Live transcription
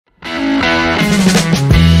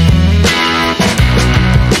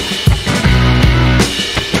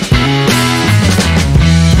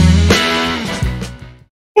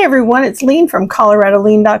everyone, it's Lean from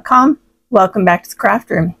ColoradoLean.com. Welcome back to the craft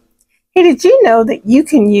room. Hey, did you know that you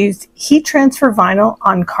can use heat transfer vinyl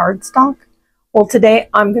on cardstock? Well, today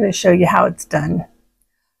I'm going to show you how it's done.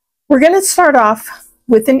 We're going to start off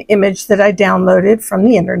with an image that I downloaded from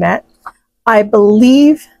the internet. I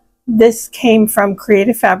believe this came from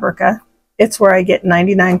Creative Fabrica. It's where I get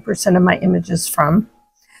 99% of my images from.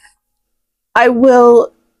 I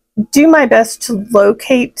will do my best to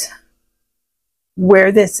locate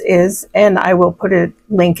where this is, and I will put a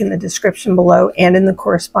link in the description below and in the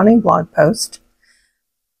corresponding blog post.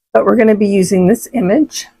 But we're going to be using this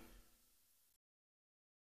image.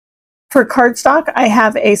 For cardstock, I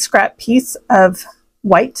have a scrap piece of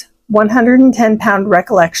white 110-pound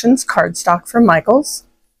Recollections cardstock from Michaels.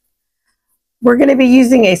 We're going to be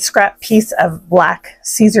using a scrap piece of black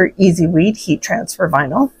Siser Easyweed heat transfer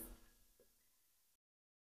vinyl.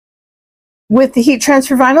 With the heat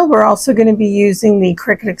transfer vinyl, we're also going to be using the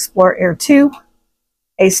Cricut Explore Air 2,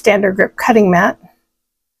 a standard grip cutting mat.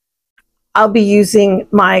 I'll be using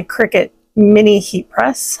my Cricut Mini heat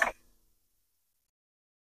press,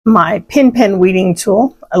 my pin pen weeding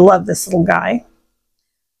tool. I love this little guy.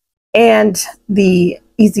 And the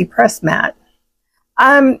EasyPress Mat.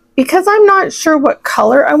 Because I'm not sure what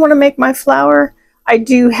color I want to make my flower, I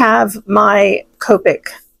do have my Copic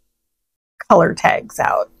color tags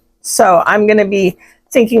out. So I'm going to be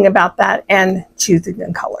thinking about that and choosing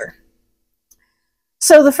a color.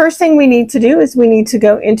 So the first thing we need to do is we need to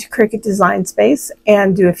go into Cricut Design Space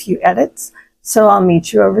and do a few edits. So I'll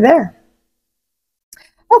meet you over there.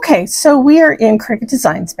 Okay, so we are in Cricut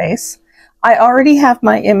Design Space. I already have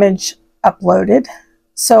my image uploaded.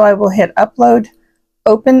 So I will hit Upload,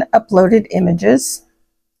 Open Uploaded Images.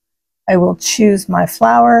 I will choose my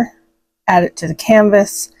flower, add it to the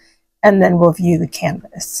canvas, and then we'll view the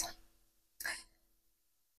canvas.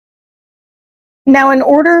 Now, in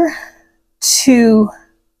order to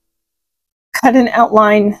cut an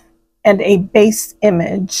outline and a base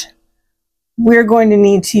image, we're going to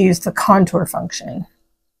need to use the contour function.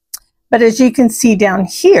 But as you can see down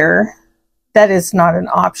here, that is not an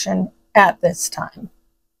option at this time.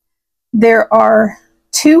 There are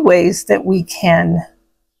two ways that we can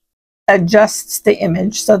adjust the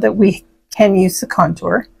image so that we can use the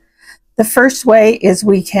contour. The first way is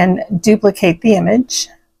we can duplicate the image,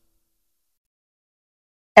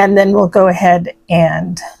 and then we'll go ahead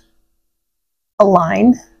and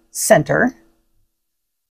align, center,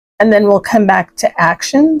 and then we'll come back to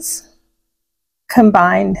Actions,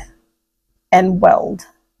 Combine, and Weld.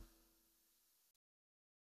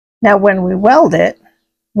 Now when we weld it,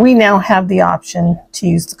 we now have the option to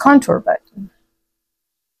use the contour button,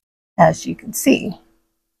 as you can see.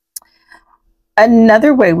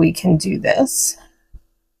 Another way we can do this,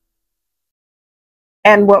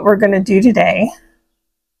 and what we're going to do today,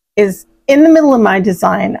 is in the middle of my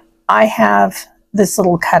design, I have this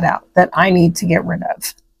little cutout that I need to get rid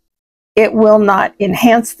of. It will not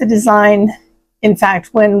enhance the design. In fact,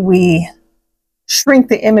 when we shrink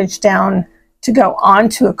the image down to go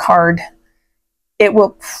onto a card, it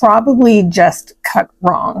will probably just cut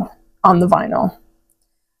wrong on the vinyl.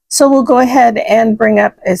 So we'll go ahead and bring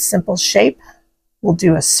up a simple shape. We'll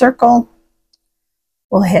do a circle.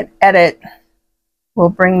 We'll hit Edit. We'll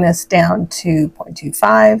bring this down to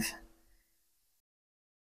 0.25.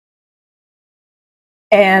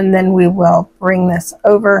 And then we will bring this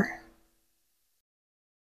over.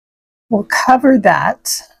 We'll cover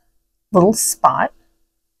that little spot.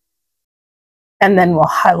 And then we'll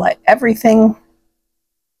highlight everything.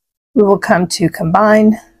 We will come to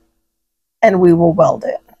Combine, and we will weld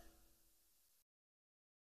it.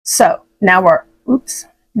 So now our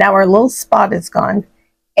little spot is gone,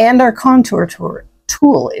 and our contour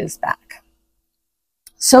tool is back.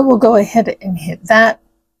 So we'll go ahead and hit that.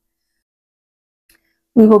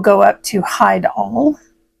 We will go up to Hide All,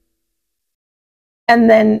 and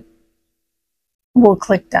then we'll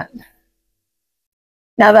click Done.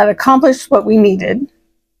 Now that accomplished what we needed.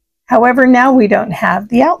 However, now we don't have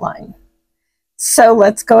the outline. So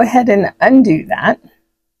let's go ahead and undo that.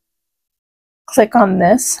 Click on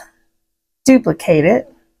this, duplicate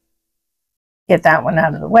it, get that one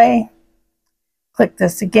out of the way. Click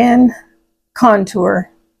this again, contour,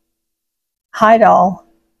 hide all,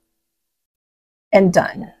 and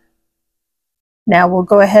done. Now we'll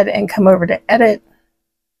go ahead and come over to Edit.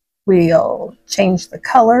 We'll change the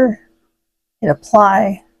color, hit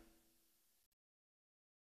Apply,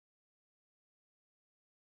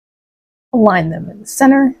 align them in the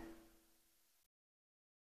center.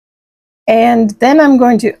 And then I'm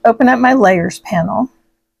going to open up my Layers panel,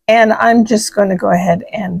 and I'm just going to go ahead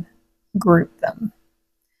and group them.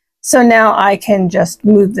 So now I can just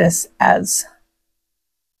move this as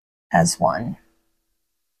one.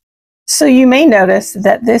 So you may notice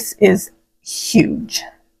that this is huge.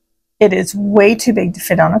 It is way too big to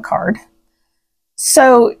fit on a card.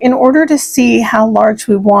 So in order to see how large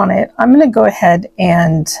we want it, I'm going to go ahead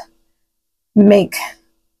and make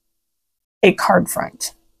a card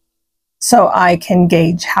front so I can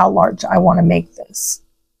gauge how large I want to make this.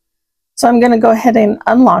 So I'm going to go ahead and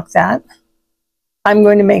unlock that. I'm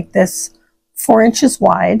going to make this 4 inches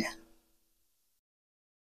wide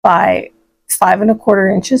by 5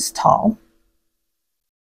 1/4 inches tall.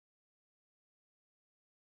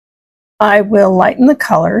 I will lighten the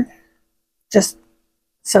color just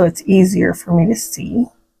so it's easier for me to see.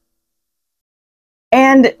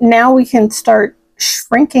 And now we can start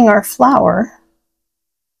shrinking our flower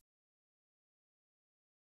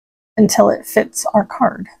until it fits our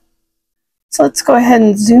card. So let's go ahead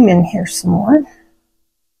and zoom in here some more.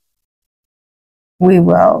 We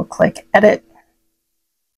will click Edit,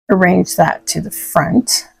 arrange that to the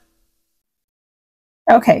front.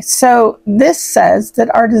 Okay, so this says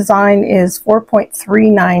that our design is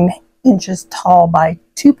 4.39 inches tall by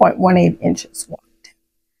 2.18 inches wide.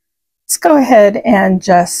 Let's go ahead and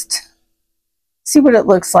just see what it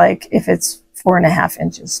looks like if it's 4.5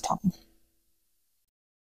 inches tall.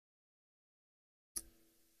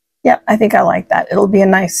 Yep, I think I like that. It'll be a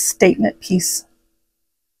nice statement piece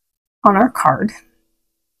on our card.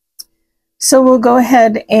 So we'll go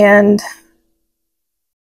ahead and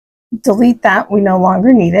delete that. We no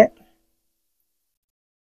longer need it.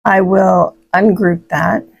 I will ungroup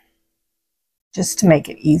that just to make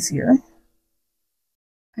it easier.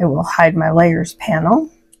 I will hide my layers panel.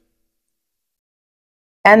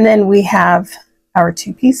 And then we have our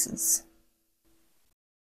 2 pieces.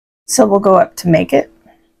 So we'll go up to Make It.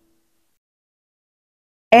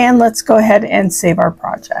 And let's go ahead and save our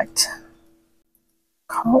project.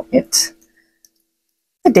 Call it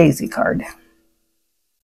a daisy card.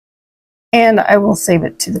 And I will save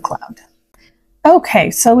it to the cloud.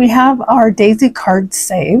 Okay, so we have our daisy card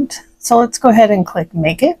saved. So let's go ahead and click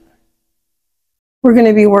Make It. We're going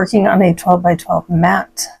to be working on a 12 by 12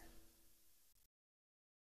 mat.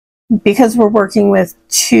 Because we're working with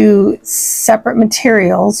 2 separate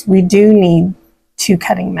materials, we do need 2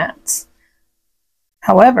 cutting mats.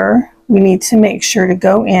 However, we need to make sure to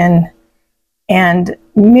go in and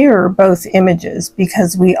mirror both images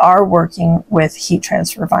because we are working with heat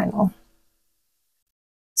transfer vinyl.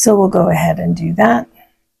 So we'll go ahead and do that.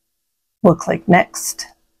 We'll click Next.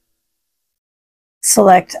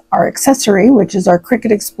 Select our accessory, which is our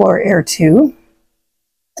Cricut Explorer Air 2.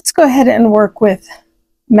 Let's go ahead and work with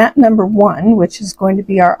mat number 1, which is going to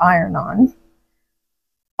be our iron-on.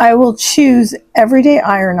 I will choose Everyday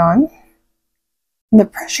Iron-On. The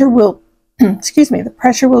pressure will, the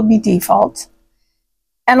pressure will be default.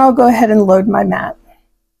 And I'll go ahead and load my mat.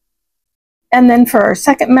 And then for our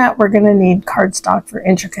second mat, we're going to need cardstock for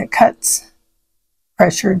intricate cuts,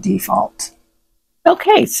 pressure default.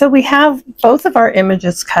 Okay, so we have both of our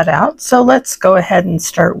images cut out. So let's go ahead and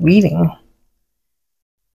start weeding.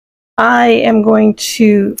 I am going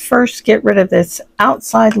to first get rid of this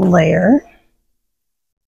outside layer.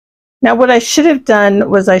 Now what I should have done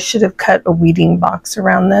was I should have cut a weeding box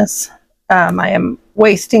around this. I am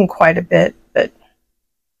wasting quite a bit, but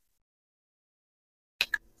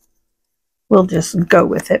we'll just go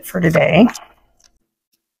with it for today.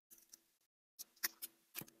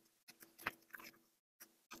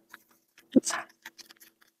 Oops.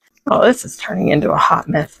 Oh, this is turning into a hot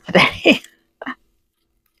mess today.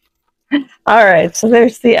 All right, so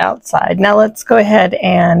there's the outside. Now let's go ahead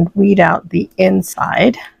and weed out the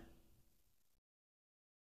inside.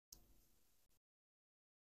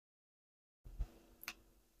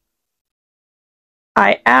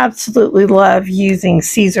 I absolutely love using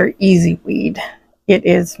Siser Easyweed. It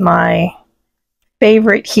is my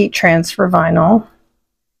favorite heat transfer vinyl.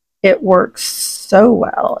 It works so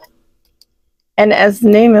well. And as the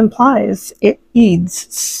name implies, it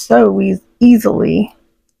beads so easily.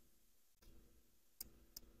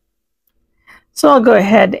 So I'll go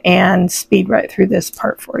ahead and speed right through this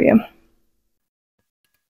part for you.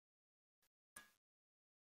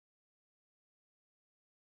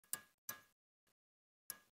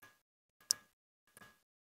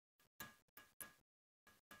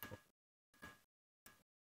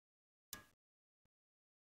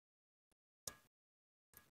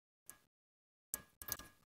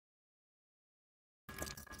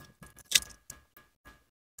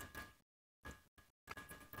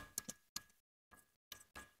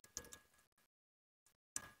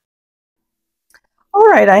 All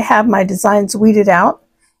right, I have my designs weeded out.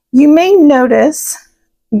 You may notice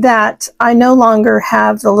that I no longer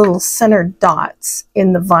have the little center dots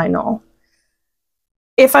in the vinyl.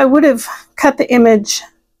 If I would have cut the image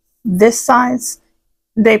this size,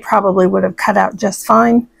 they probably would have cut out just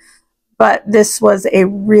fine, but this was a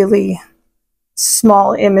really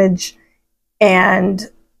small image, and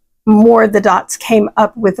more of the dots came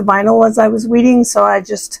up with the vinyl as I was weeding, so I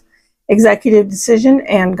just executive decision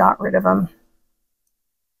and got rid of them.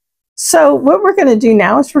 So what we're going to do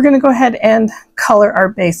now is we're going to go ahead and color our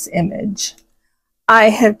base image. I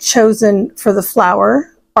have chosen for the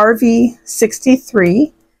flower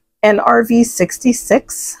RV63 and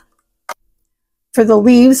RV66. For the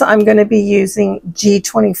leaves, I'm going to be using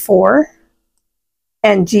G24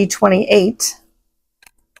 and G28.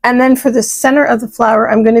 And then for the center of the flower,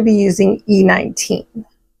 I'm going to be using E19.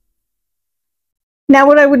 Now,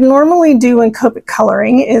 what I would normally do in Copic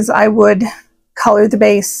coloring is I would color the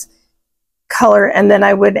base color and then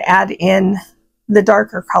I would add in the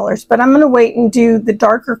darker colors. But I'm going to wait and do the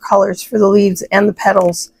darker colors for the leaves and the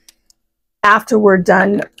petals after we're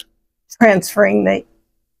done transferring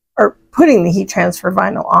or putting the heat transfer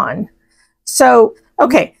vinyl on. So,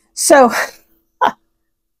 okay, so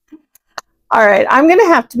all right, I'm going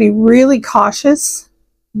to have to be really cautious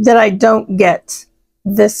that I don't get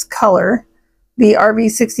this color, the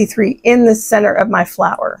RV63, in the center of my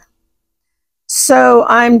flower. So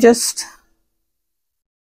I'm just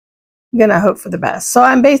going to hope for the best. So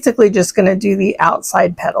I'm basically just going to do the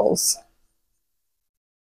outside petals.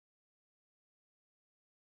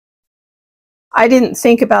 I didn't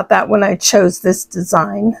think about that when I chose this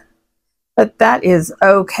design, but that is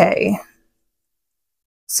okay.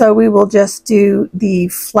 So we will just do the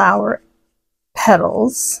flower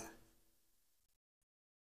petals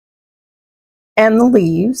and the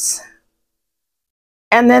leaves.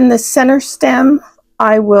 And then the center stem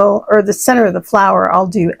or the center of the flower I'll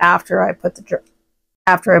do after I put the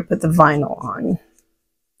vinyl on.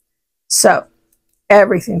 So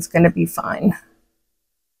everything's going to be fine.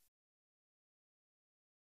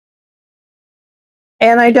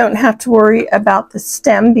 And I don't have to worry about the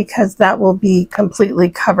stem because that will be completely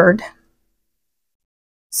covered.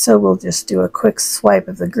 So we'll just do a quick swipe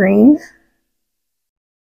of the green.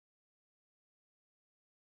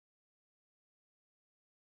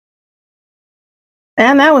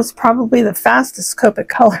 And that was probably the fastest Copic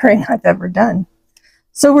coloring I've ever done.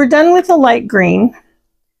 So we're done with the light green.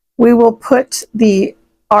 We will put the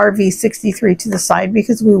RV63 to the side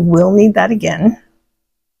because we will need that again.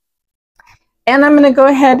 And I'm going to go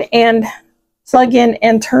ahead and plug in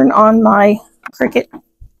and turn on my Cricut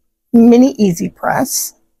Mini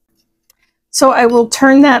EasyPress. So I will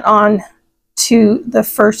turn that on to the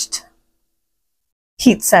first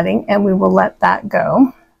heat setting and we will let that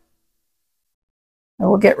go. I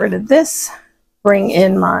will get rid of this, bring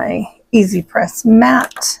in my EasyPress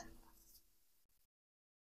Mat.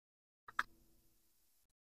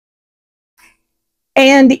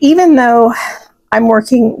 And even though I'm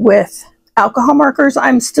working with alcohol markers,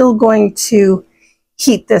 I'm still going to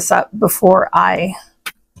heat this up before I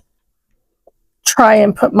try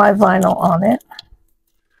and put my vinyl on it.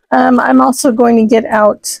 I'm also going to get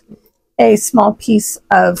out a small piece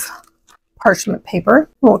of parchment paper.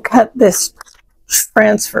 We'll cut this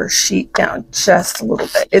transfer sheet down just a little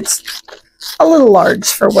bit. It's a little large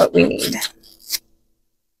for what we need.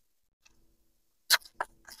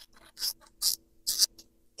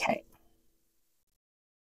 Okay.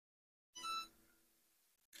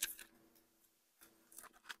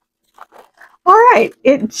 All right,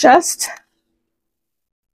 it just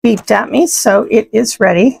beeped at me, so it is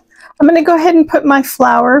ready. I'm going to go ahead and put my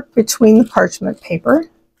flower between the parchment paper.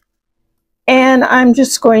 And I'm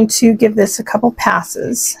just going to give this a couple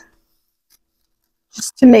passes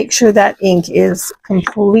just to make sure that ink is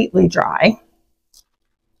completely dry.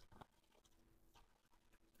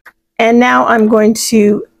 And now I'm going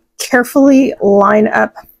to carefully line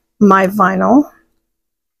up my vinyl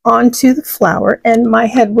onto the flower, and my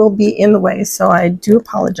head will be in the way, so I do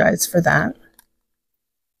apologize for that.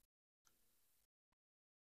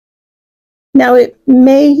 Now it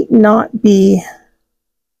may not be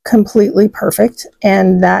completely perfect,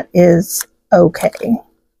 and that is okay.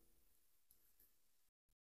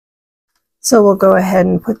 So we'll go ahead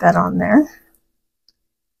and put that on there.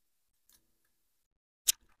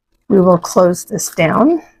 We will close this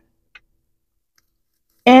down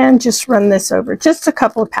and just run this over just a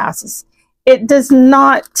couple of passes. It does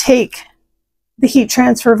not take the heat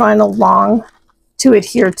transfer vinyl long to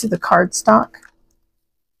adhere to the cardstock,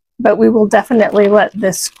 but we will definitely let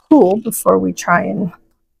this cool before we try and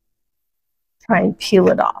peel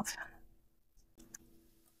it off.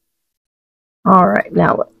 All right,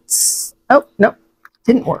 now let's, oh, no,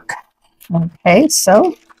 Didn't work. Okay,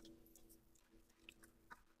 so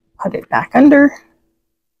put it back under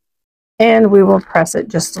and we will press it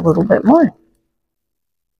just a little bit more.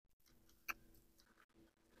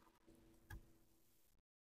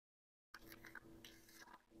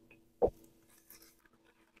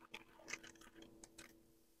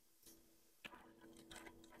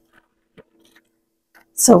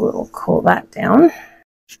 So we'll cool that down.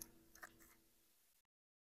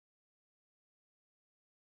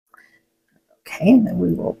 Okay, and then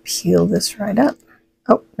we will peel this right up.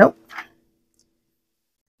 Oh, nope.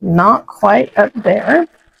 Not quite up there.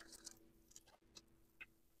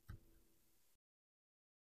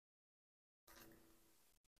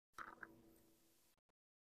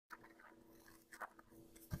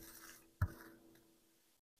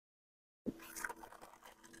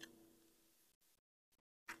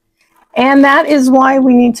 And that is why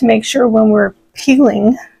we need to make sure when we're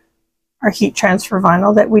peeling our heat transfer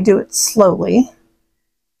vinyl that we do it slowly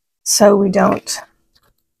so we don't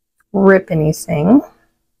rip anything.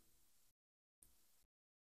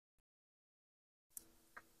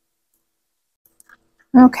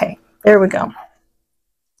 Okay, there we go.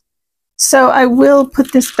 So I will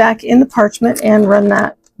put this back in the parchment and run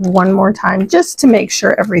that one more time just to make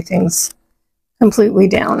sure everything's completely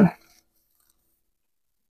down.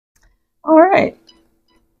 All right.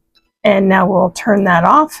 And now we'll turn that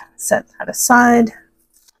off, set that aside.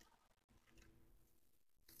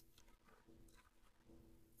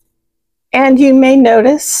 And you may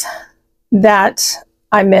notice that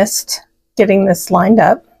I missed getting this lined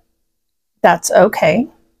up. That's okay.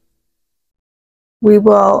 We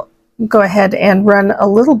will go ahead and run a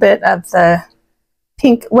little bit of the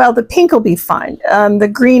pink. Well, the pink will be fine. The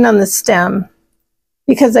green on the stem,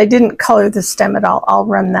 because I didn't color the stem at all, I'll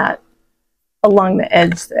run that along the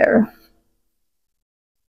edge there,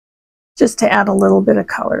 just to add a little bit of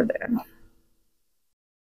color there.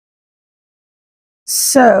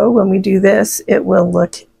 So when we do this, it will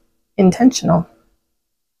look intentional.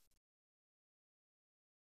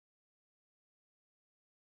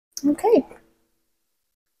 Okay.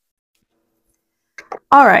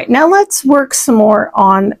 All right, now let's work some more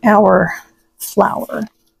on our flower.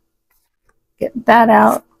 Get that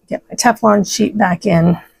out, get my Teflon sheet back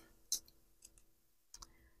in.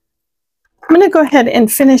 I'm going to go ahead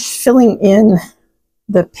and finish filling in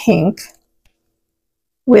the pink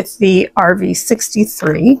with the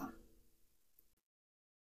RV63.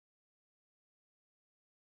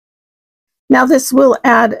 Now this will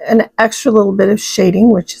add an extra little bit of shading,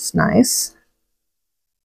 which is nice.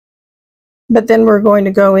 But then we're going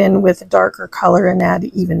to go in with a darker color and add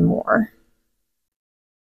even more.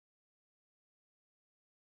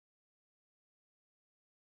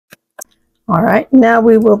 All right, now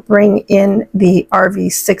we will bring in the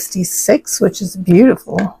RV66, which is a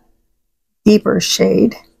beautiful, deeper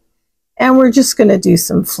shade. And we're just going to do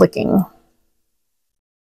some flicking.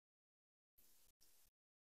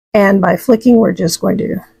 And by flicking, we're just going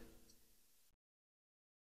to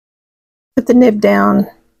put the nib down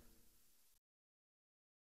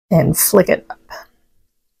and flick it up.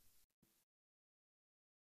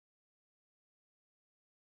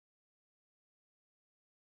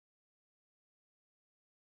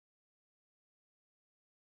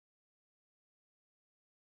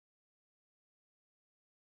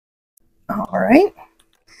 All right.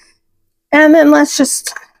 And then let's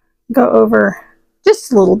just go over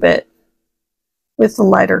just a little bit with the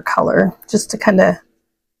lighter color, just to kind of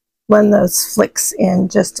blend those flicks in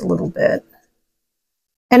just a little bit.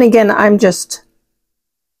 And again, I'm just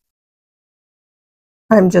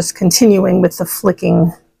continuing with the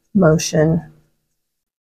flicking motion.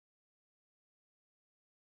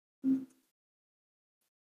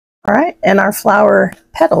 All right, and our flower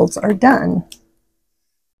petals are done.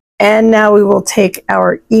 And now we will take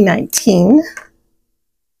our E19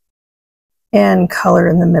 and color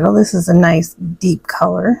in the middle. This is a nice deep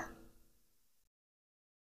color.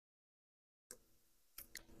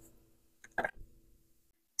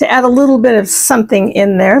 To add a little bit of something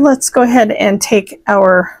in there, let's go ahead and take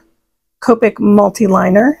our Copic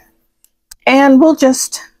multi-liner and we'll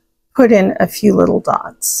just put in a few little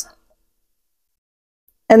dots.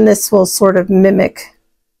 And this will sort of mimic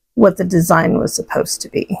what the design was supposed to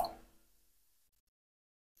be.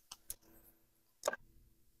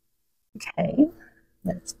 Okay,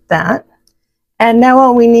 that's that. And now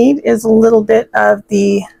all we need is a little bit of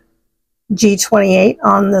the G28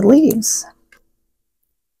 on the leaves.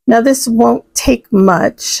 Now this won't take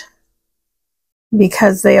much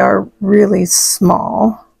because they are really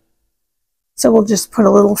small. So we'll just put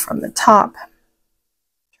a little from the top,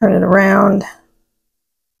 turn it around,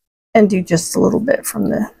 and do just a little bit from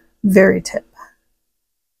the very tip.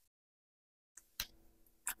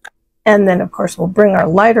 And then of course we'll bring our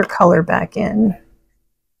lighter color back in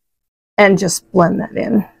and just blend that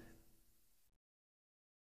in.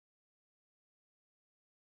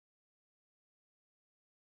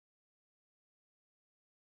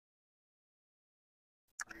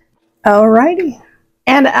 Alrighty,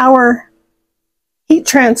 and our heat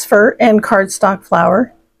transfer and cardstock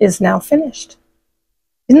flower is now finished.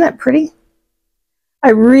 Isn't that pretty? I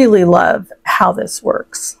really love how this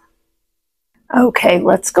works. Okay,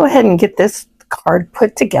 let's go ahead and get this card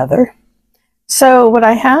put together. So what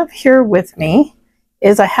I have here with me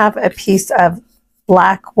is I have a piece of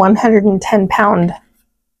black 110-pound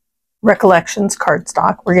Recollections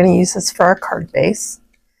cardstock. We're going to use this for our card base.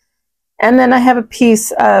 And then I have a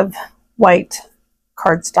piece of white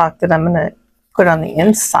cardstock that I'm going to put on the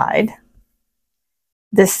inside.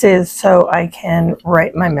 This is so I can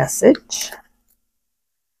write my message.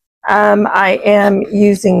 I am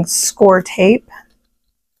using Scor-Tape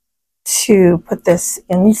to put this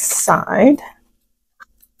inside.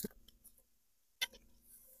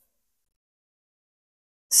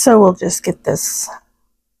 So we'll just get this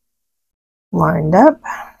lined up.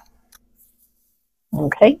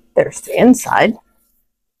 Okay, there's the inside.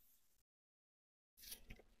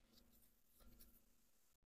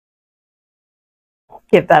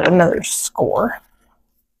 Give that another score.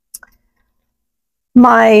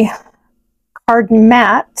 My card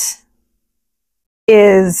mat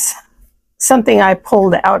is something I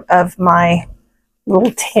pulled out of my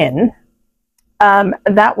little tin.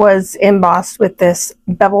 That was embossed with this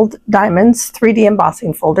Beveled Diamonds 3D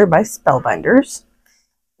embossing folder by Spellbinders.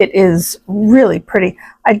 It is really pretty.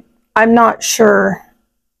 I'm not sure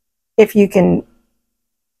if you can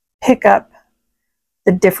pick up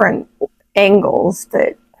the different angles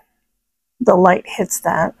that the light hits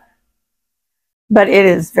that, but it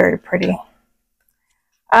is very pretty.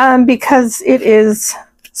 Because it is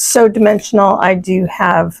so dimensional, I do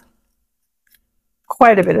have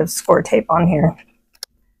quite a bit of Scor-Tape on here.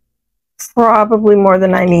 Probably more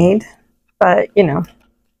than I need, but you know,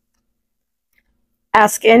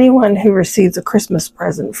 ask anyone who receives a Christmas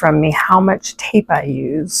present from me how much tape I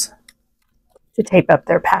use to tape up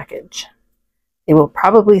their package. They will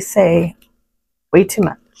probably say way too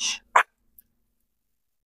much.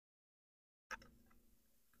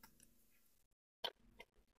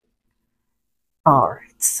 All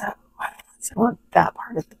right, so I want that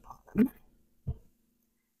part at the bottom.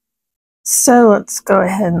 So let's go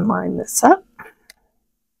ahead and line this up.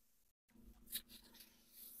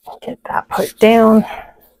 Get that put down.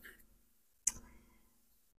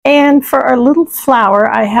 And for our little flower,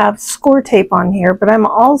 I have Scor-Tape on here, but I'm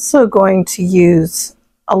also going to use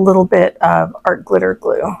a little bit of art glitter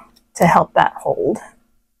glue to help that hold.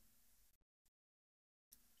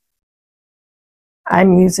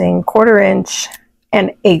 I'm using 1/4 inch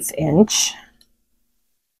and 1/8 inch.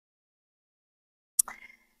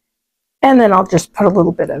 And then I'll just put a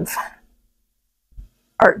little bit of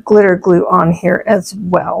art glitter glue on here as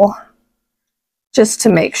well, just to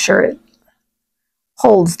make sure it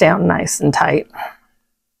holds down nice and tight.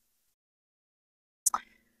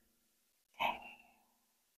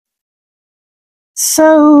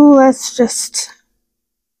 So let's just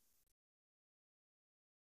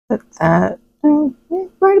put that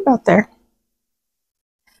right about there.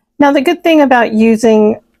 Now the good thing about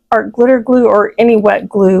using art glitter glue or any wet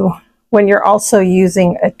glue when you're also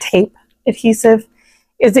using a tape adhesive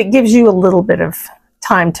is it gives you a little bit of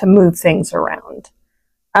time to move things around.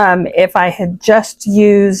 If I had just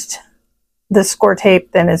used the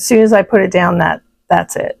Scor-Tape, then as soon as I put it down,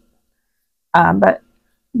 that's it. But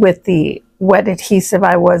with the wet adhesive,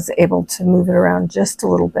 I was able to move it around just a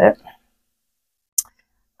little bit.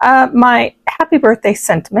 My happy birthday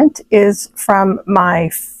sentiment is from my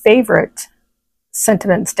favorite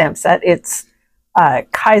sentiment stamp set. It's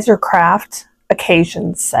Kaiser Craft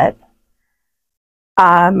Occasion set.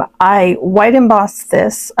 I white embossed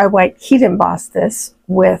this. I white heat embossed this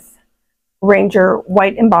with Ranger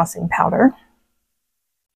white embossing powder.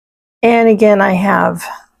 And again, I have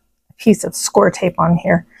a piece of Scor-Tape on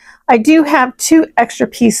here. I do have 2 extra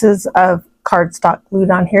pieces of cardstock glued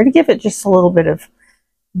on here to give it just a little bit of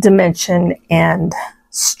dimension and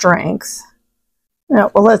strength. Now,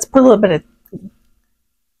 well, let's put a little bit of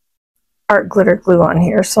art glitter glue on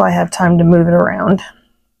here so I have time to move it around.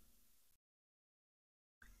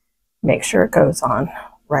 Make sure it goes on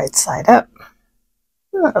right side up.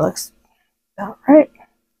 That looks about right.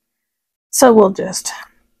 So we'll just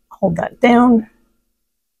hold that down.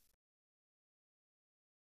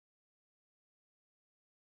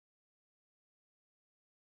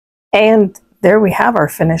 And there we have our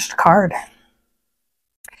finished card.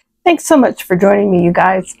 Thanks so much for joining me, you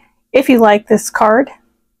guys. If you like this card,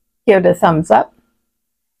 give it a thumbs up,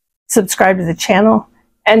 subscribe to the channel,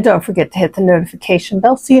 and don't forget to hit the notification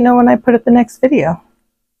bell so you know when I put up the next video.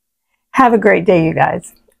 Have a great day, you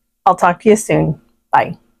guys. I'll talk to you soon.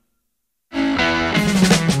 Bye.